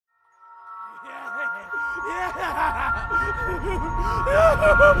Meat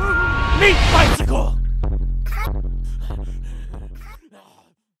bicycle!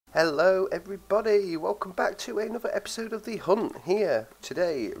 Hello everybody, welcome back to another episode of The Hunt here,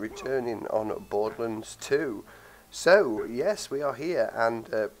 today returning on Borderlands 2. So, yes, we are here and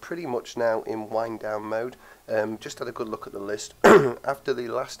pretty much now in wind down mode. Just had a good look at the list. After the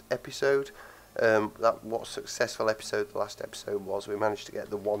last episode, what a successful episode the last episode was. We managed to get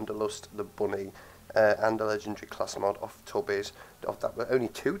the Wanderlust, the Bunny, and a legendary class mod off Tubby's. That were only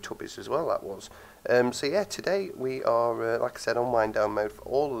 2 Tubbies as well, that was. So yeah, today we are, like I said, on wind down mode for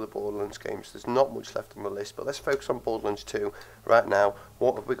all of the Borderlands games. There's not much left on the list, but let's focus on Borderlands 2 right now.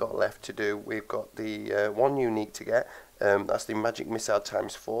 What have we got left to do? We've got the one unique to get. That's the Magic Missile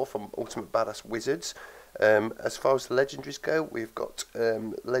 ×4 from Ultimate Badass Wizards. As far as the legendaries go, we've got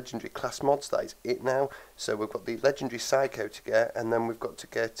legendary class mods. That is it now. So we've got the legendary Psycho to get, and then we've got to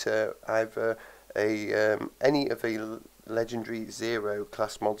get either any of the legendary Zero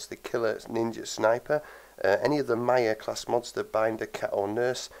class mods, the Killer, Ninja, Sniper, any of the Maya class mods, the Binder, Cat or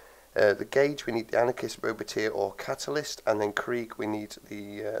Nurse, the Gauge we need the Anarchist, Roboteer or Catalyst, and then Krieg we need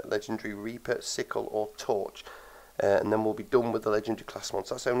the legendary Reaper, Sickle or Torch, and then we'll be done with the legendary class mods.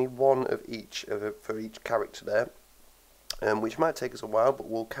 That's only one of each for each character there, which might take us a while, but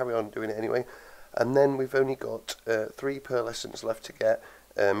we'll carry on doing it anyway. And then we've only got 3 Pearlescents left to get.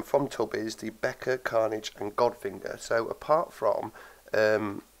 From Tubby's, the Becca, Carnage and Godfinger. So apart from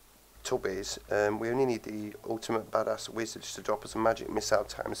Tubby's, we only need the Ultimate Badass Wizards to drop us a Magic Missile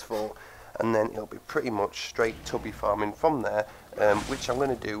 ×4, and then it'll be pretty much straight Tubby farming from there, which I'm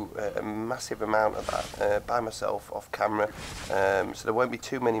going to do a massive amount of that by myself off camera, so there won't be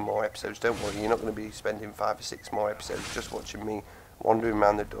too many more episodes. Don't worry, you're not going to be spending 5 or 6 more episodes just watching me wandering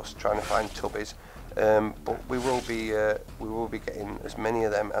around the dust trying to find Tubbies. But we will be getting as many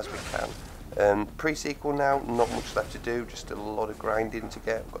of them as we can. Pre-sequel now, not much left to do, just a lot of grinding to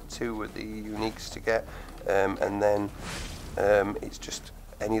get. We've got 2 of the uniques to get, and then it's just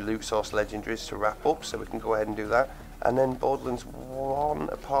any loot source legendaries to wrap up, so we can go ahead and do that. And then Borderlands 1,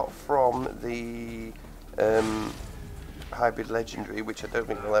 apart from the hybrid legendary, which I don't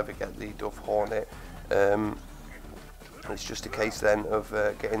think we'll ever get, the Dove Hornet. It's just a case then of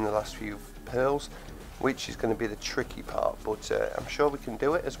getting the last few pearls, which is going to be the tricky part, but I'm sure we can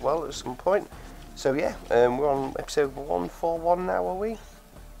do it as well at some point. So yeah, we're on episode 141 now, are we?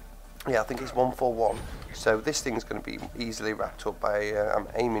 Yeah, I think it's 141. So this thing's going to be easily wrapped up by, I'm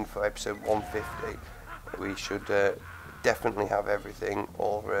aiming for episode 150. We should definitely have everything,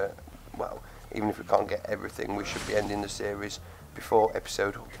 or well, even if we can't get everything, we should be ending the series before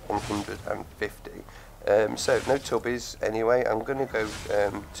episode 150. So no Tubbies anyway. I'm going to go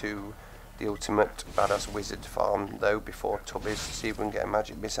to the Ultimate Badass Wizard farm though before Tubbies to see if we can get a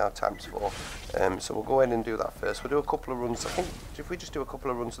Magic Missile ×4. So we'll go ahead and do that first. We'll do a couple of runs. I think if we just do a couple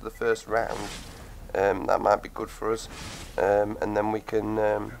of runs of the first round, that might be good for us, and then we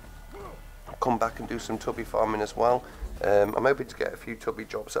can come back and do some Tubby farming as well. I'm hoping to get a few Tubby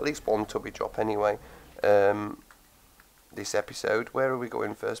drops, at least 1 Tubby drop anyway, this episode. Where are we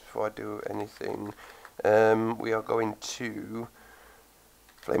going first before I do anything? We are going to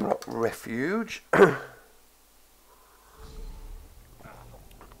Flame Rock Refuge.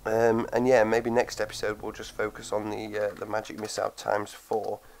 And yeah, maybe next episode we'll just focus on the Magic Missile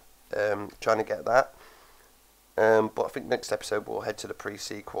 ×4, trying to get that. But I think next episode we'll head to the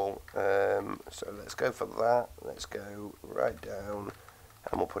pre-sequel. So let's go for that. Let's go right down,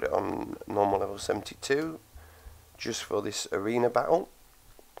 and we'll put it on normal level 72, just for this arena battle.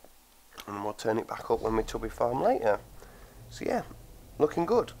 And we'll turn it back up when we Tubby farm later. So yeah, looking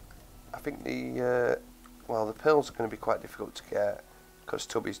good. I think the pearls are going to be quite difficult to get, because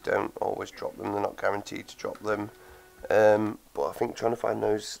Tubbies don't always drop them. They're not guaranteed to drop them. But I think trying to find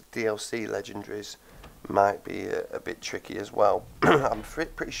those DLC legendaries might be a bit tricky as well. I'm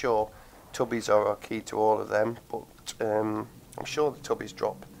pretty sure Tubbies are our key to all of them, but I'm sure the Tubbies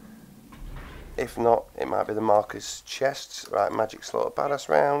drop. If not, it might be the Marcus chests. Right, Magic Slaughter Badass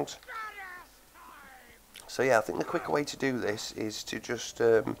round. So yeah, I think the quicker way to do this is to just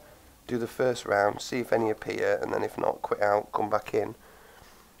do the first round, see if any appear, and then if not, quit out, come back in.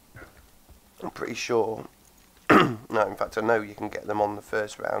 I'm pretty sure, no, in fact I know you can get them on the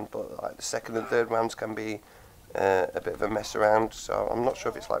first round, but like the second and third rounds can be a bit of a mess around, so I'm not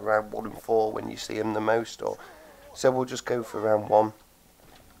sure if it's like round 1 and 4 when you see them the most, or so we'll just go for round 1.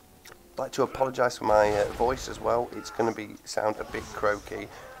 I'd like to apologise for my voice as well. It's going to sound a bit croaky.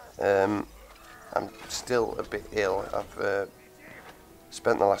 I'm still a bit ill. I've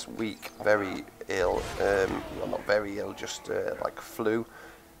spent the last week very ill. Well, not very ill, just like flu.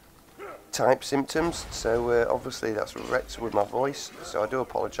 type symptoms, so obviously that's wrecked with my voice, so I do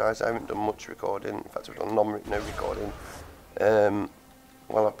apologise. I haven't done much recording. In fact, I've done no recording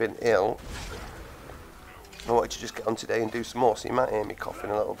while I've been ill. I wanted to just get on today and do some more, so you might hear me coughing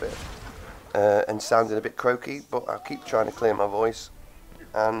a little bit and sounding a bit croaky, but I'll keep trying to clear my voice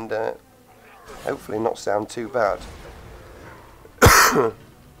and hopefully not sound too bad.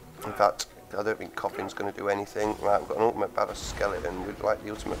 In fact, I don't think coughing's going to do anything. Right, we've got an ultimate badass skeleton. We'd like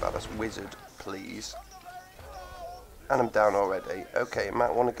the ultimate badass wizard, please. And I'm down already. Okay, I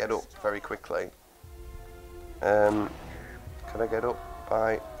might want to get up very quickly. Can I get up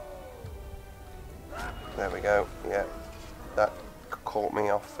by... There we go. Yeah, that caught me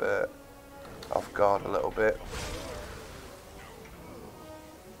off guard a little bit.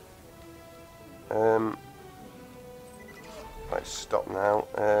 Right, stop now.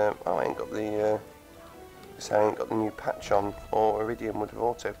 Oh, I ain't got the new patch on, or Iridium would have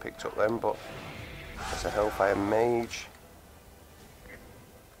auto picked up then, but that's a Hellfire Mage.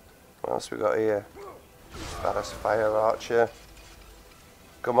 What else we got here? Badass Fire Archer.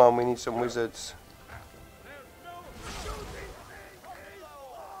 Come on, we need some wizards.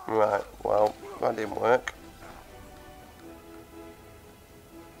 Right, well, that didn't work.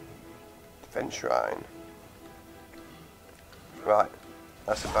 Defense Shrine. Right,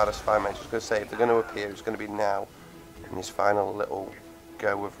 that's the badass fire mage. I was going to say, if they're going to appear, it's going to be now, in this final little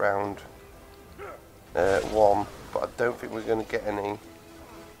go of round 1, but I don't think we're going to get any.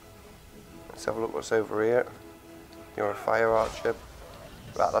 Let's have a look what's over here. You're a fire archer.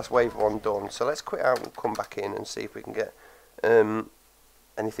 Right, that's wave 1 done. So let's quit out and come back in and see if we can get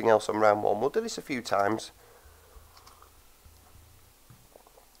anything else on round 1. We'll do this a few times.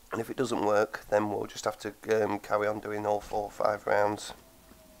 And if it doesn't work, then we'll just have to carry on doing all 4 or 5 rounds.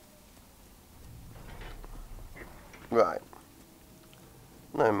 Right.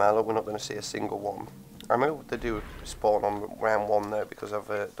 No, Mallow, we're not going to see a single one. I know they do spawn on round 1 though, because I've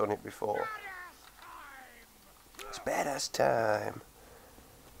done it before. It's badass time.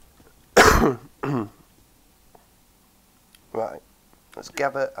 Right. Let's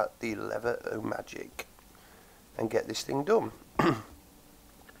gather at the Lever o' Magic and get this thing done.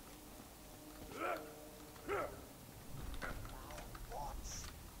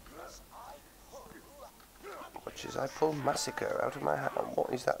 As I pull Massacre out of my hat.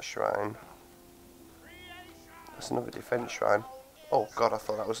 What is that shrine? That's another defense shrine. Oh god, I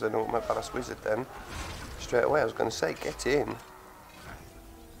thought that was the ultimate badass wizard then. Straight away I was going to say, get in.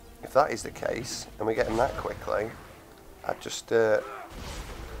 If that is the case, and we're getting that quickly, I'd just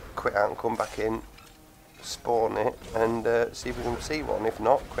quit out and come back in, spawn it, and see if we can see one. If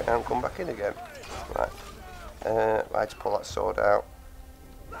not, quit out and come back in again. Right. I had to pull that sword out.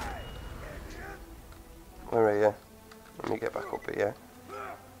 Where are you? Let me get back up here.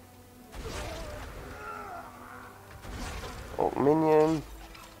 Oh, minion.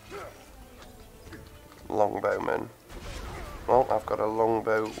 Longbowman. Well, I've got a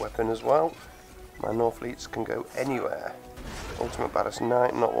longbow weapon as well. My Northleets can go anywhere. Ultimate Badass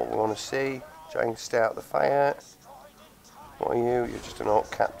Knight, not what we want to see. Trying to stay out of the fire. What are you? You're just an Orc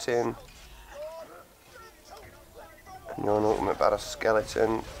Captain. And you're an Ultimate Badass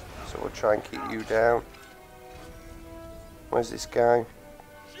Skeleton, so we'll try and keep you down. Where's this guy?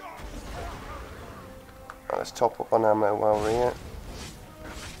 Right, let's top up on ammo while we're here.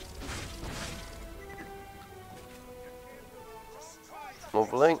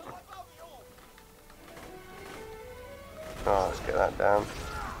 Lovely. Oh, let's get that down.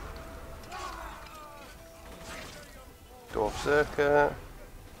 Dwarf Zerker.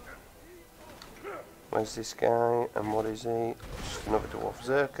 Where's this guy? And what is he? Just another Dwarf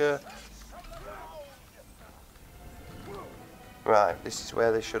Zerker. Right, this is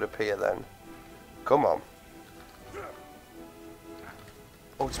where they should appear then. Come on.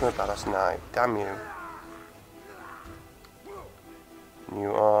 Ultimate Badass Knight, damn you.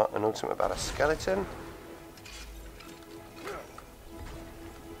 You are an Ultimate Badass Skeleton.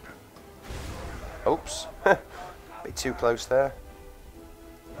 Oops. Bit too close there.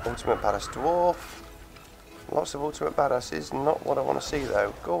 Ultimate Badass Dwarf. Lots of Ultimate Badasses, not what I want to see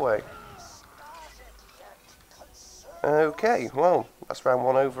though. Go away. Okay, well, that's round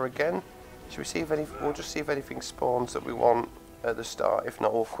 1 over again. Should we see if we'll just see if anything spawns that we want at the start. If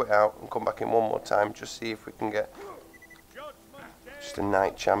not, we'll quit out and come back in one more time. Just see if we can get just a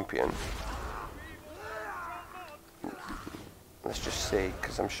Knight Champion. Let's just see,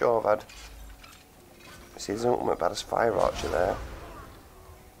 because I'm sure I've had... See, there's an Ultimate Badass Fire Archer there.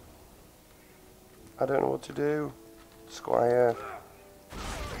 I don't know what to do. Squire.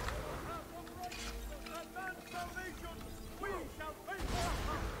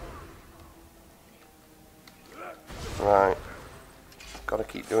 Gotta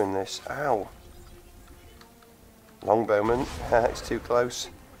keep doing this. Ow! Longbowman. It's too close.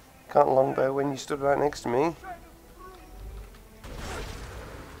 Can't longbow when you stood right next to me.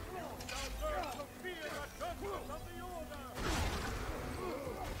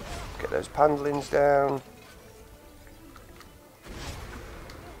 Get those pandlings down.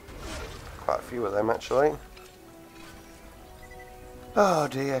 Quite a few of them actually. Oh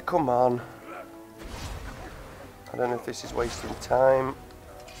dear, come on. I don't know if this is wasting time.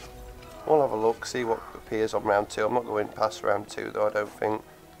 We'll have a look, see what appears on round 2. I'm not going past round 2 though, I don't think.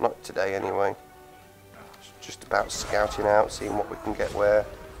 Not today anyway. It's just about scouting out, seeing what we can get where.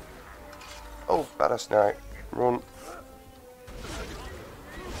 Oh, badass knight. Run.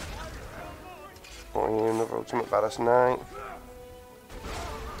 What are you, another ultimate badass knight?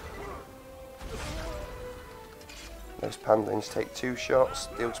 Those pandlings take 2 shots.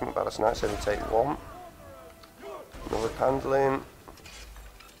 The ultimate badass knights only take 1. Another pandling.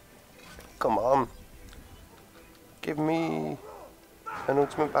 Come on. Give me an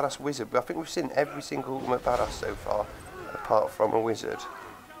ultimate badass wizard. I think we've seen every single ultimate badass so far, apart from a wizard.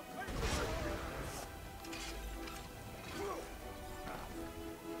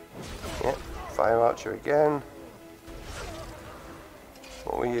 Yep, fire archer again.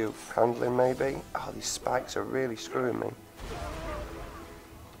 What were you? Handling maybe? Oh, these spikes are really screwing me.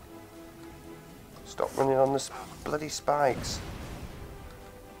 Stop running on the bloody spikes.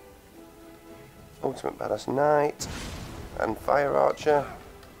 Ultimate badass knight and fire archer.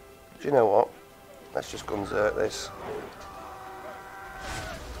 Do you know what? Let's just gunzert this.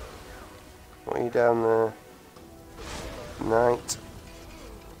 What are you down there? Knight.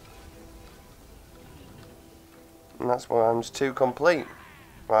 And that's round 2 complete.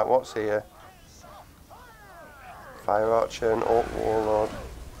 Right, what's here? Fire archer and orc warlord.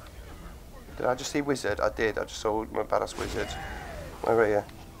 Did I just see wizard? I did. I just saw my badass wizard. Where are you?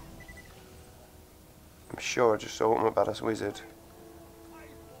 I'm sure I just saw my badass wizard.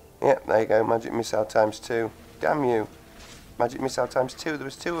 Yep, there you go. Magic missile times 2. Damn you. Magic missile times 2. There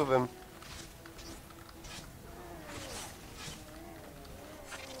was 2 of them.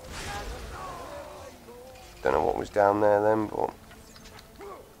 Don't know what was down there then, but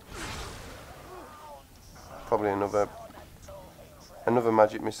probably another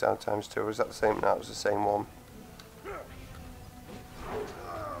magic missile times 2. Or is that the same? No, it was the same one.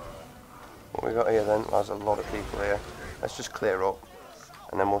 What we got here then? There's a lot of people here. Let's just clear up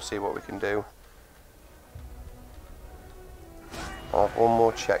and then we'll see what we can do. I'll have one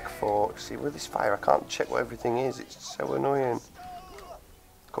more check for... See, with this fire I can't check what everything is. It's so annoying.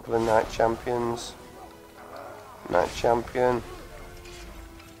 A couple of knight champions. Knight champion.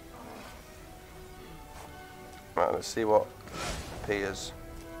 Right, let's see what appears.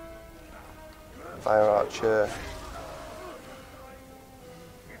 Fire archer.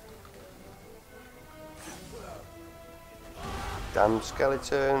 Damn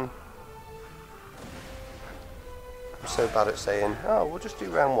skeleton. I'm so bad at saying, oh, we'll just do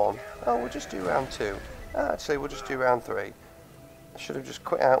round 1. Oh, we'll just do round 2. Oh, actually, we'll just do round 3. I should have just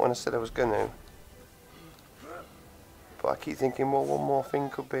quit out when I said I was going to. But I keep thinking, well, one more thing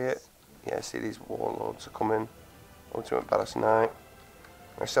could be it. Yeah, see, these warlords are coming. Ultimate badass knight.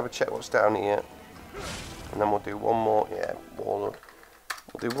 Let's have a check what's down here. And then we'll do one more, yeah, warlord.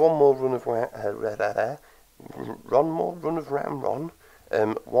 We'll do one more run of one more run of round 1.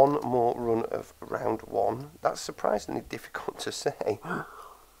 One more run of round 1. That's surprisingly difficult to say.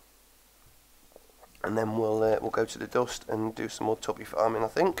 And then we'll go to the dust and do some more tubby farming, I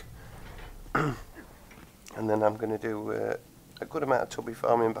think. And then I'm going to do a good amount of tubby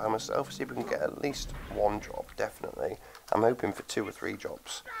farming by myself. See if we can get at least 1 drop, definitely. I'm hoping for 2 or 3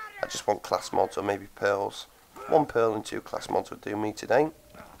 drops. I just want class mods or maybe pearls. 1 pearl and 2 class mods would do me today.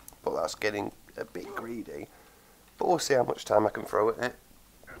 But that's getting a bit greedy. But we'll see how much time I can throw at it.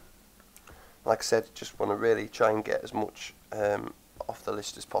 Like I said, just want to really try and get as much off the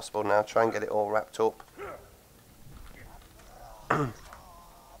list as possible now. Try and get it all wrapped up.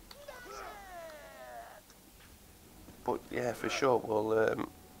 But yeah, for sure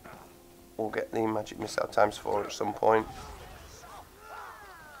we'll get the magic missile times 4 at some point.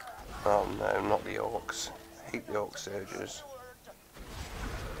 Oh no, not the orcs. I hate the orc surgers.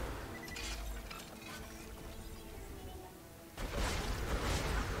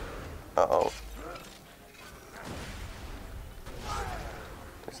 Uh-oh.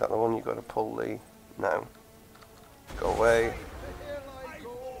 Is that the one you got to pull the... No. Go away.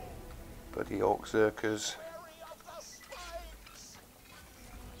 Bloody orc zerkers.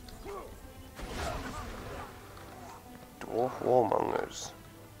 Dwarf warmongers.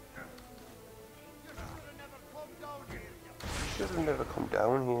 should have never come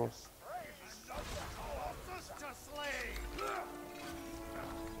down here.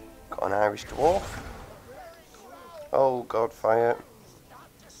 Got an Irish dwarf. Oh god, fire.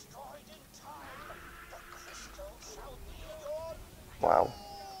 Wow.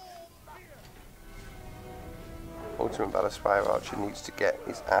 Ultimate Badass Fire Archer needs to get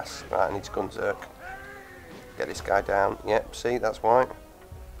his ass. Right, I need to Gunzerk. Get this guy down. Yep, see, that's why.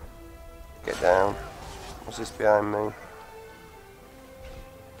 Get down. What's this behind me?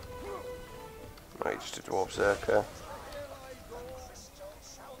 Oh, he's just a dwarf Zerker.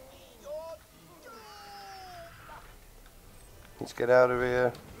 Let's get out of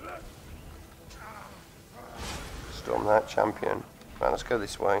here. Storm that champion. Right, let's go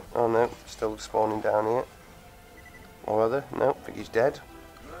this way. Oh no, still spawning down here. Or other? No, I think he's dead.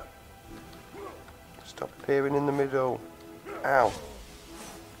 Stop appearing in the middle. Ow.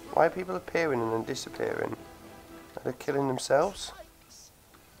 Why are people appearing and then disappearing? Are they killing themselves?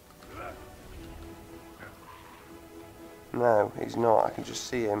 No, he's not. I can just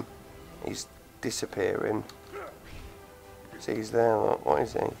see him. He's disappearing. See, he's there. Look. What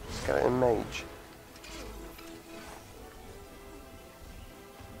is he? Skeleton Mage.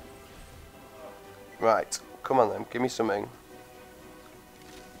 Right. Come on then. Give me something.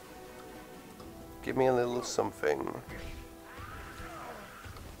 Give me a little something.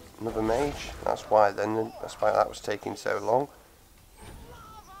 Another mage. That's why then. That's why that was taking so long.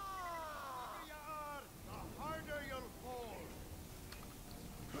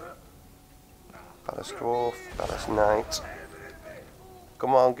 Badass dwarf. Badass knight.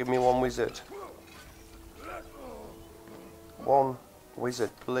 Come on, give me one wizard. One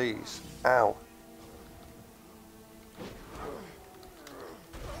wizard, please. Ow.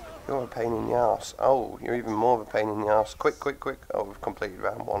 You're a pain in the arse. Oh, you're even more of a pain in the arse. Quick, quick, quick. Oh, we've completed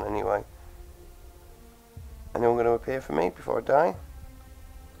round 1 anyway. Anyone going to appear for me before I die?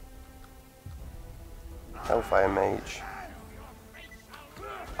 Hellfire Mage.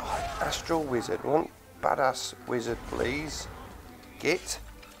 Oh, Astral Wizard. One badass wizard, please. Git.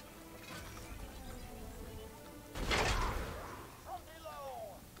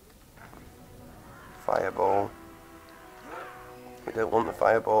 Fireball. We don't want the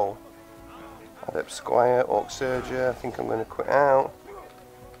fireball. Adept Squire, Orc Surger. I think I'm going to quit out.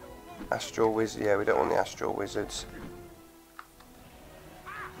 Astral Wizard. Yeah, we don't want the Astral Wizards.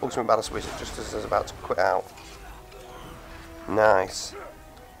 Ultimate Badass Wizard, just as I was about to quit out. Nice.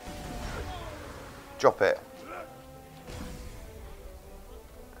 Drop it.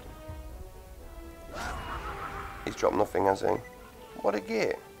 He's dropped nothing, has he? What a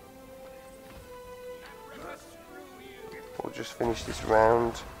git. We'll just finish this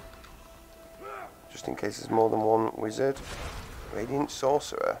round. Just in case there's more than one wizard. Radiant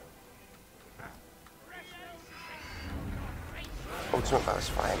Sorcerer. Ultimate Badass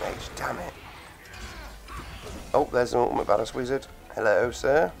Fire Mage, damn it. Oh, there's an Ultimate Badass Wizard. Hello,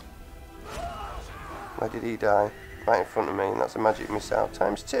 sir. Where did he die? Right in front of me, and that's a magic missile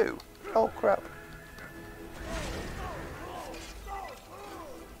times 2. Oh, crap.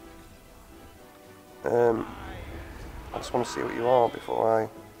 I just want to see what you are before I...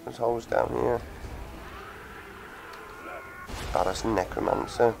 There's holes down here. Badass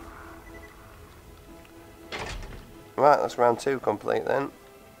Necromancer. Right, that's round 2 complete then.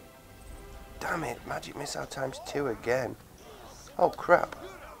 Damn it, magic missile times 2 again. Oh crap.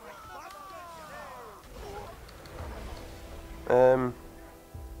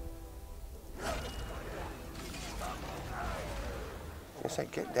 Guess I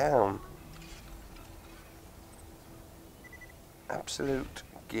get down. Absolute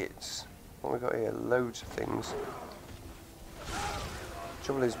gits. What we got here? Loads of things.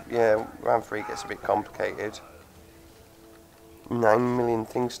 Trouble is, yeah, round 3 gets a bit complicated. 9 million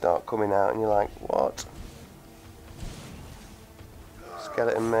things start coming out, and you're like, what?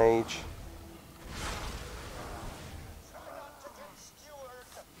 Skeleton Mage.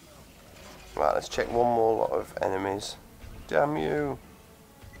 Right, let's check one more lot of enemies. Damn you!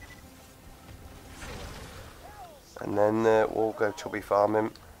 And then we'll go Tubby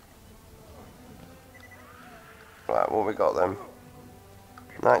farming. Right, what we got then?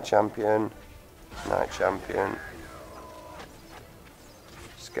 Knight Champion, Knight Champion,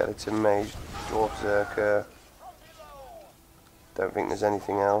 Skeleton Mage, Dwarf Zerker. Don't think there's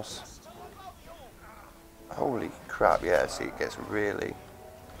anything else. Holy crap, yeah, see, it gets really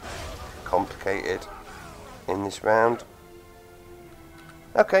complicated in this round.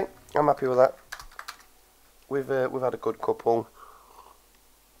 Okay, I'm happy with that. We've had a good couple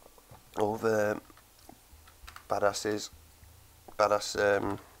of badasses,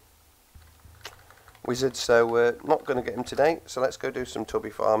 badass wizard, so we're not going to get him today. So let's go do some tubby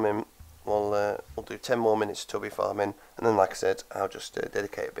farming. We'll do 10 more minutes of tubby farming, and then, like I said, I'll just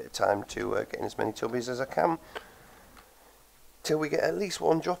dedicate a bit of time to getting as many tubbies as I can. Till we get at least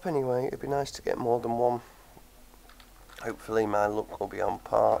one drop anyway. It'd be nice to get more than one. Hopefully my luck will be on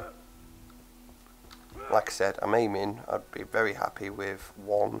par. Like I said, I'm aiming, I'd be very happy with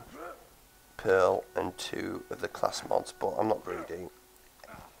 1 pearl and 2 of the class mods, but I'm not greedy.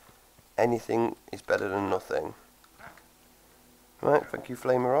 Anything is better than nothing. Right, thank you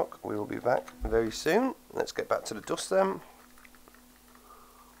Flamer Rock. We will be back very soon. Let's get back to the dust then.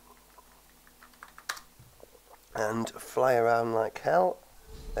 And fly around like hell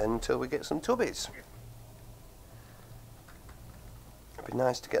until we get some tubbies. It'd be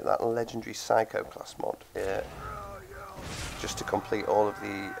nice to get that legendary Psycho class mod, just to complete all of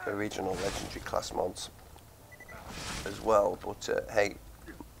the original legendary class mods as well. But hey,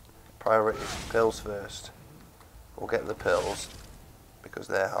 priority is pills first. We'll get the pills because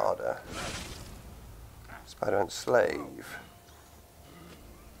they're harder. Spider-Ant Slave.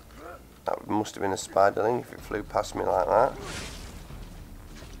 That must have been a spiderling if it flew past me like that.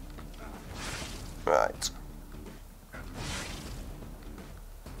 Right.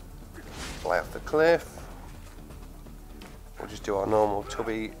 Fly off the cliff. We'll just do our normal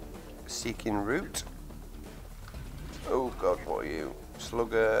tubby seeking route. Oh god, what are you?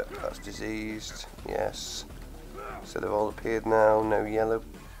 Slugger, that's diseased. Yes. So they've all appeared now. No yellow.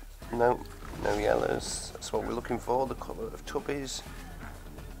 No, no yellows. That's what we're looking for. The colour of tubbies.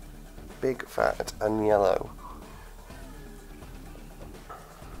 Big, fat, and yellow.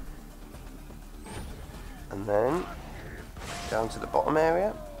 And then down to the bottom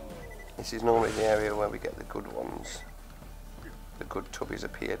area. This is normally the area where we get the good ones. The good tubbies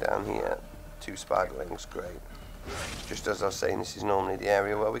appear down here. 2 spiderlings, great. Just as I was saying, this is normally the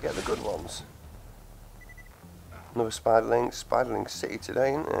area where we get the good ones. Another spiderling. Spiderling City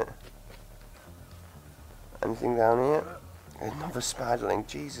today, isn't it? Anything down here? Another spiderling.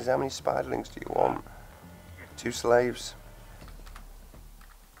 Jesus, how many spiderlings do you want? 2 slaves.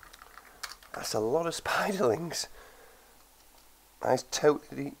 That's a lot of spiderlings. That's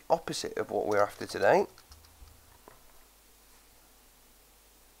totally the opposite of what we're after today.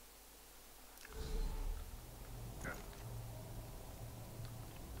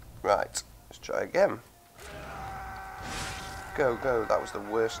 Right, let's try again. Go, go. That was the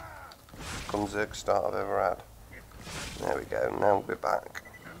worst Gunzerg start I've ever had. There we go, now we're back.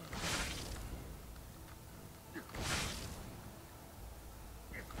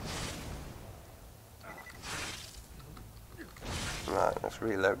 Right, let's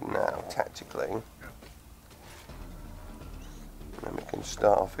reload now, tactically. And then we can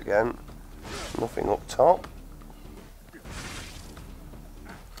start off again. Nothing up top.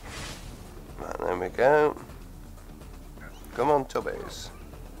 Right, there we go. Come on, tubbies.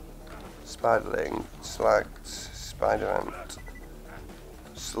 Spiderling, slagged, Spider-Ant,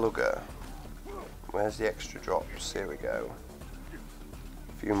 Slugger. Where's the extra drops? Here we go.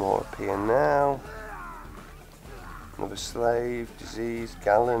 A few more appear now. Another slave, disease,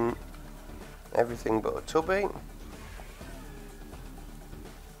 gallant. Everything but a tubby.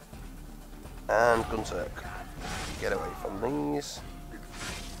 And Gunzerg. Get away from these.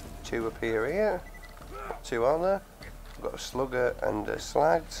 2 appear here. What 2 are there? We've got a Slugger and a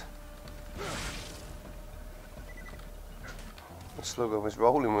Slagged. The Slugger was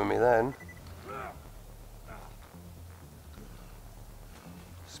rolling with me then.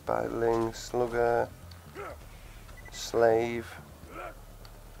 Spiderling, Slugger, Slave.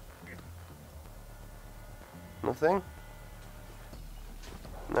 Nothing?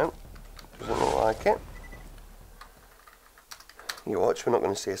 No, doesn't look like it. You watch, we're not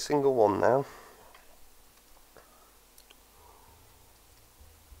going to see a single one now.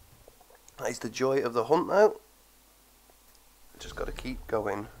 That is the joy of the hunt though. Just got to keep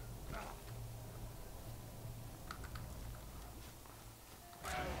going.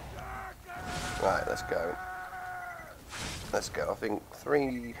 Right, let's go. Let's go. I think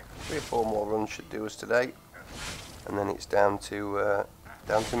three or four more runs should do us today, and then it's down to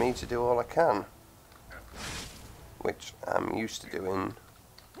me to do all I can, which I'm used to doing.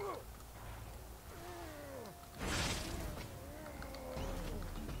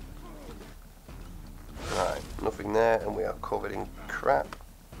 Right, nothing there, and we are covered in crap,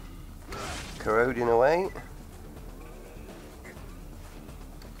 corroding away.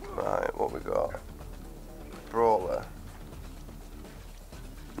 Right, what we got? Brawler.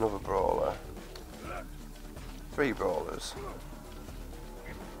 Another brawler. 3 brawlers.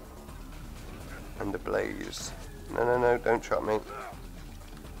 And a blaze. No, no, no, don't trap me.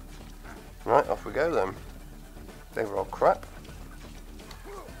 Right, off we go then. They were all crap.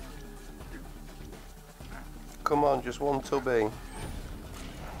 Come on, just one Tubby.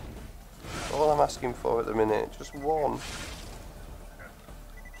 All I'm asking for at the minute, just one.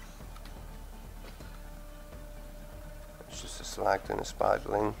 It's just a slag and a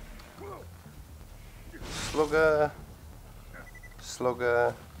spiderling. Slugger.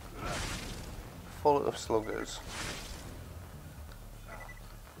 Slugger. Full of sluggers.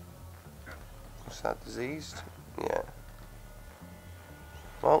 What's that, diseased? Yeah.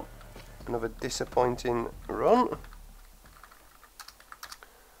 Well, another disappointing run.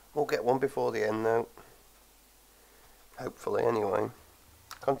 We'll get one before the end though. Hopefully anyway.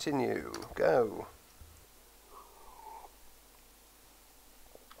 Continue. Go.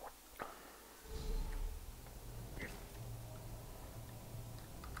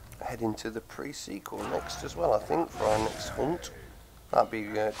 Heading to the pre-sequel next as well, I think, for our next hunt. That'd be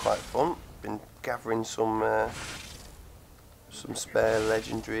quite fun. Been gathering some spare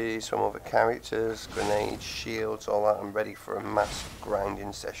legendaries, some other characters, grenades, shields, all that. I'm ready for a mass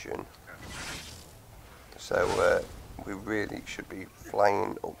grinding session. So we really should be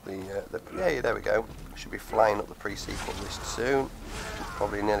flying up yeah, there we go. Should be flying up the pre-sequel list soon.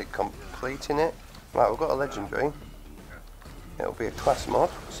 Probably nearly completing it. Right, we've got a legendary. It'll be a class mod,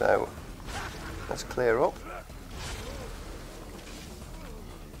 so let's clear up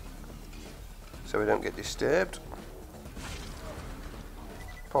so we don't get disturbed.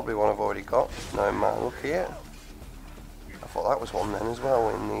 Probably one I've already got, knowing my luck here. I thought that was one then as well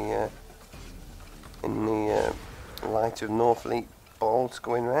in the light of Northfleet balls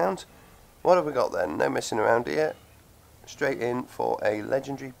going round. What have we got then? No messing around here. Straight in for a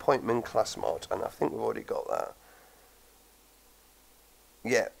legendary Pointman class mod, and I think we've already got that.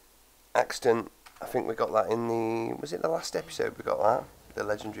 Yeah, Axton, I think we got that in the, was it the last episode we got that? The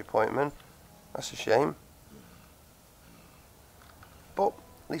legendary Pointman. That's a shame. But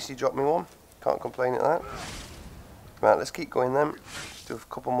at least he dropped me one. Can't complain at that. Right, let's keep going then. Let's do a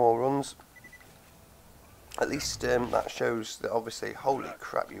couple more runs. At least that shows that obviously, holy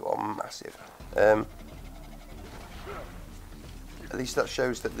crap, you are massive. At least that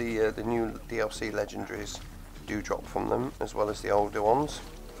shows that the new DLC legendaries do drop from them, as well as the older ones.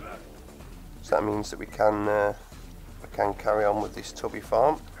 So that means that we can carry on with this Tubby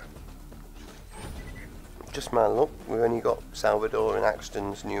farm. Just my luck, we've only got Salvador and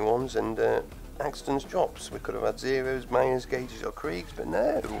Axton's new ones, and Axton's drops. We could have had Zeros, Myers, Gauges or Kriegs, but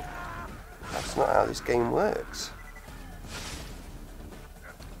no, that's not how this game works.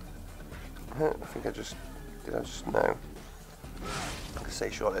 I think I just no. I can say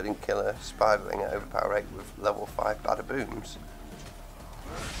sure I didn't kill a spiderling at overpower 8 with level 5 bada booms.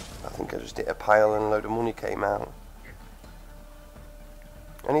 I think I just hit a pile and a load of money came out.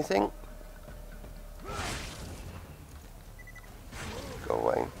 Anything? Go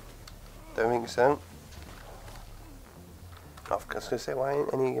away. Don't think so. I was going to say, why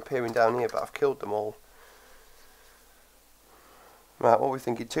ain't any appearing down here, but I've killed them all. Right, what are we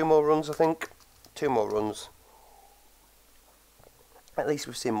thinking? 2 more runs, I think. 2 more runs. At least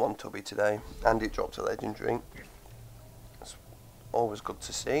we've seen one Tubby today, and it dropped a legendary. That's always good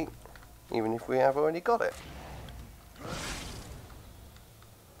to see, even if we have already got it.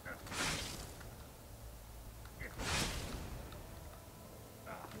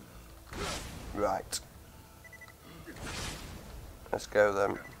 Right. Let's go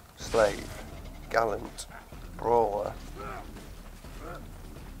then. Slave, Gallant, Brawler,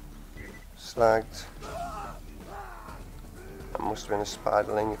 Slagged. That must have been a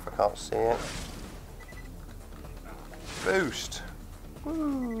spiderling if I can't see it. Boost!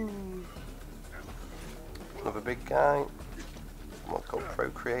 Woo! Another big guy. What's called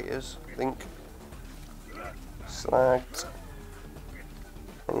Procreators, I think. Slagged.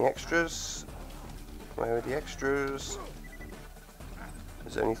 Any extras? Where are the extras?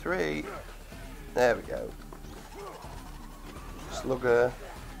 There's only 3. There we go. Slugger.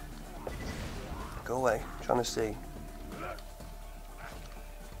 Go away. I'm trying to see.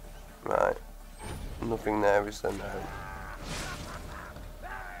 Right. Nothing there, is there? No.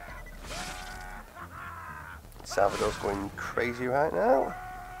 Salvador's going crazy right now.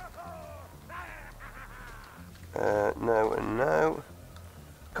 No and no.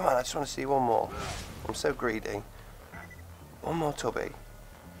 Come on, I just want to see one more. I'm so greedy. One more Tubby.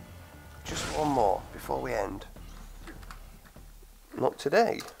 Just one more before we end. Not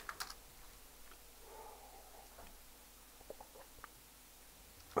today.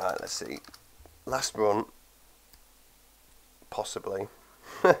 Right, let's see. Last run. Possibly.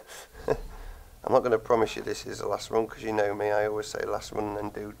 I'm not going to promise you this is the last run, because you know me, I always say last run and then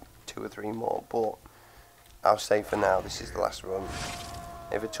do 2 or 3 more, but I'll say for now this is the last run.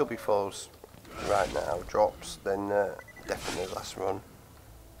 If a Tubby falls right now, drops, then definitely the last run.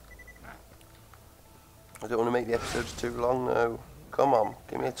 I don't want to make the episodes too long though. Come on,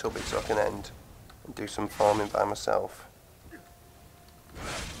 give me a Tubby so I can end and do some farming by myself.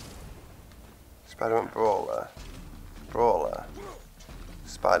 Spider-Man Brawler, Brawler,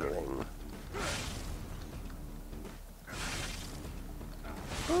 Spiderling.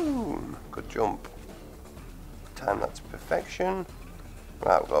 Boom, good jump. Time that to perfection.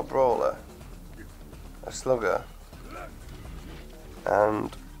 Right, we've got a Brawler, a Slugger,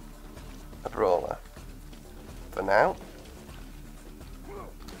 and a Brawler. For now.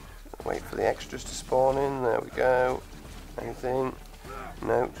 Wait for the extras to spawn in. There we go. Anything?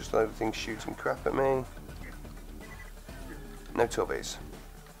 No, just a load of things shooting crap at me. No Tubbies.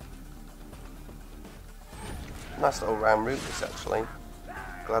 Nice little round route this actually.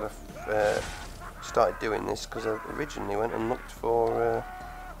 Glad I've started doing this because I originally went and looked for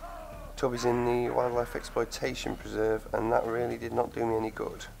Tubbies in the Wildlife Exploitation Preserve, and that really did not do me any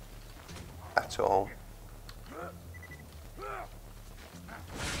good at all.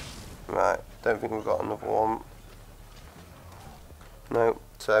 Right, don't think we've got another one. No,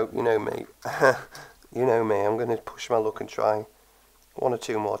 so you know me. You know me, I'm going to push my luck and try 1 or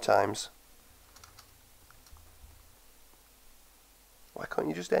 2 more times. Why can't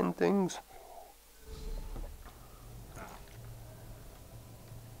you just end things?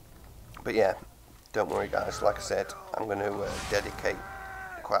 But yeah, don't worry guys, like I said, I'm going to dedicate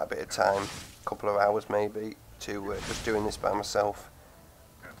quite a bit of time, a couple of hours maybe, to just doing this by myself.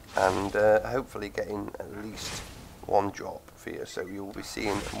 And hopefully getting at least 1 drop for you, so you'll be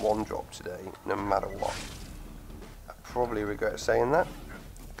seeing 1 drop today no matter what. I probably regret saying that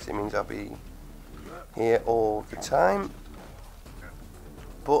because it means I'll be here all the time,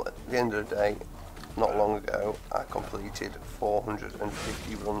 but at the end of the day, not long ago I completed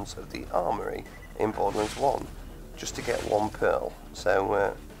 450 runs of the armory in Borderlands 1 just to get 1 pearl,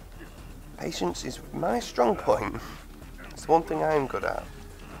 so patience is my strong point. It's the one thing I'm good at.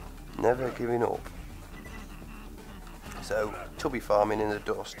 Never giving up. So Tubby farming in the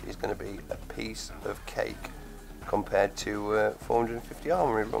dust is going to be a piece of cake compared to 450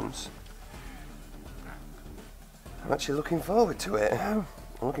 armory runs. I'm actually looking forward to it. I'm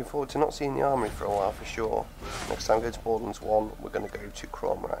looking forward to not seeing the armory for a while for sure. Next time we go to Borderlands 1 we're going to go to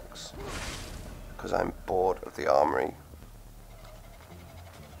Cromrax because I'm bored of the armory.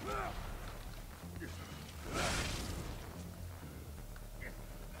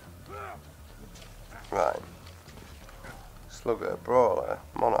 Right. Slugger, Brawler,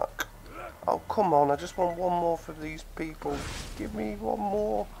 Monarch. Oh come on, I just want 1 more for these people. Give me 1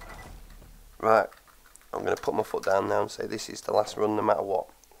 more. Right. I'm going to put my foot down now and say this is the last run no matter what.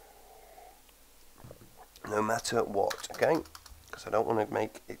 No matter what, okay? Because I don't want to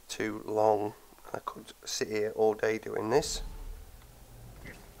make it too long. I could sit here all day doing this.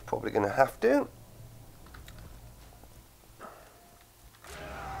 Probably going to have to.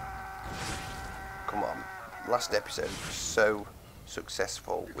 Come on, last episode was so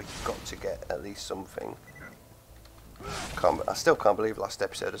successful, we've got to get at least something. I still can't believe last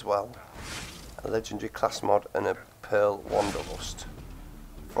episode as well. A legendary class mod and a pearl wanderlust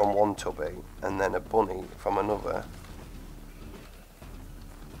from 1 Tubby, and then a bunny from another.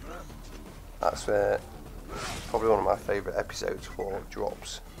 That's probably one of my favourite episodes for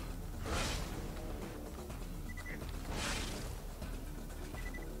drops.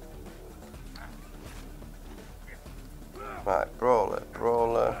 Right, Brawler,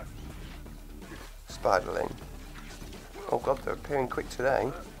 Brawler, Spiderling. Oh god, they're appearing quick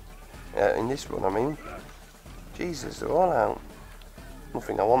today. In this run, I mean. Jesus, they're all out.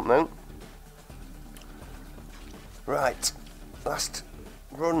 Nothing I want though. Right, last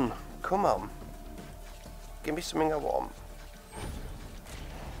run. Come on. Give me something I want.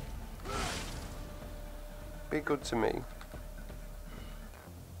 Be good to me.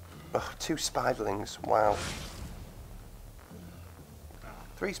 Oh, 2 Spiderlings, wow.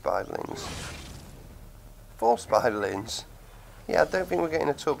 3 Spiderlings. 4 Spiderlings. Yeah, I don't think we're getting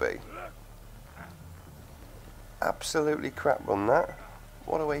a Tubby. Absolutely crap run that.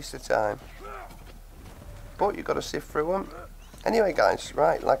 What a waste of time. But you've got to sift through them. Anyway guys,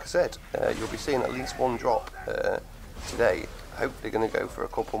 right, like I said, you'll be seeing at least 1 drop today. Hopefully going to go for a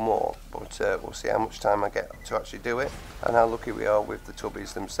couple more, but we'll see how much time I get to actually do it and how lucky we are with the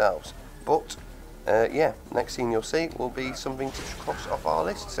Tubbies themselves. But yeah, next thing you'll see will be something to cross off our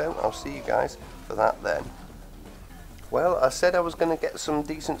list, so I'll see you guys for that then. Well, I said I was going to get some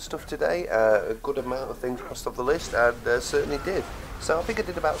decent stuff today, a good amount of things crossed off the list, and certainly did. So I think I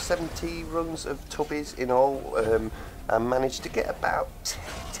did about 70 runs of Tubbies in all, and managed to get about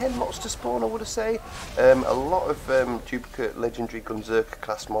 10 mods to spawn, I would say. A lot of duplicate legendary Gunzerker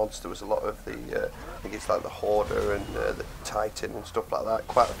class mods. There was a lot of the, I think it's like the Hoarder and the Titan and stuff like that.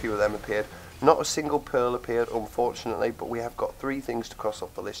 Quite a few of them appeared. Not a single Pearl appeared, unfortunately, but we have got 3 things to cross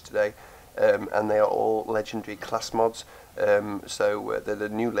off the list today. And they are all legendary class mods, so they're the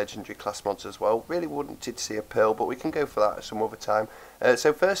new legendary class mods as well. Really wanted to see a Pearl, but we can go for that at some other time.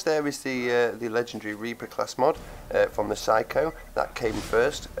 So first there is the legendary Reaper class mod from the Psycho. That came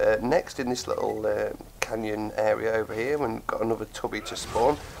first. Next in this little canyon area over here, we've got another Tubby to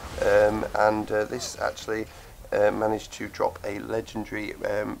spawn, and this actually managed to drop a legendary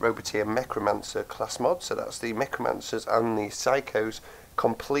Roboteer Necromancer class mod. So that's the Necromancers and the Psychos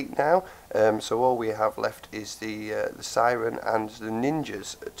complete now, so all we have left is the Siren and the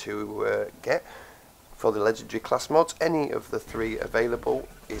Ninjas to get for the legendary class mods. Any of the 3 available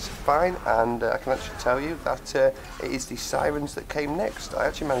is fine, and I can actually tell you that it is the Sirens that came next. I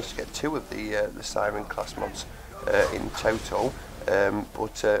actually managed to get 2 of the Siren class mods in total,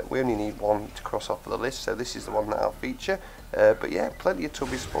 but we only need 1 to cross off the list, so this is the one that I'll feature. But yeah, plenty of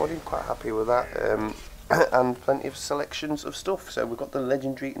Tubby spawning, quite happy with that. And plenty of selections of stuff. So we've got the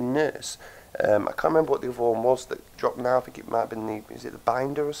legendary Nurse. I can't remember what the other one was that dropped now. I think it might have been is it the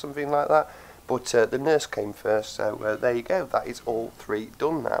Binder or something like that. But the Nurse came first, so there you go. That is all 3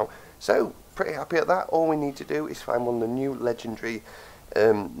 done now. So pretty happy at that. All we need to do is find one of the new legendary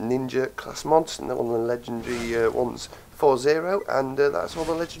Ninja class mods, and one of the legendary ones 4-0, and that's all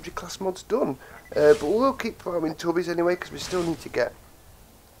the legendary class mods done. But we'll keep farming Tubbies anyway, because we still need to get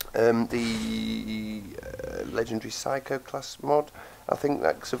the legendary Psycho class mod. I think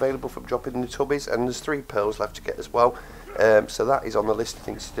that's available from dropping the Tubbies, and there's 3 Pearls left to get as well. So that is on the list of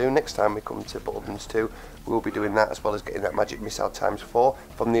things to do. Next time we come to Borderlands 2, we'll be doing that, as well as getting that magic missile ×4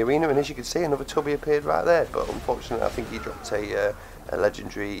 from the arena. And as you can see, another Tubby appeared right there, but unfortunately I think he dropped a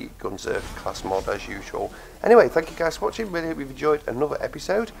legendary Gunzerker class mod as usual. Anyway, thank you guys for watching. Really hope you've enjoyed another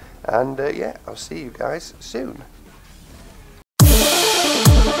episode, and yeah, I'll see you guys soon.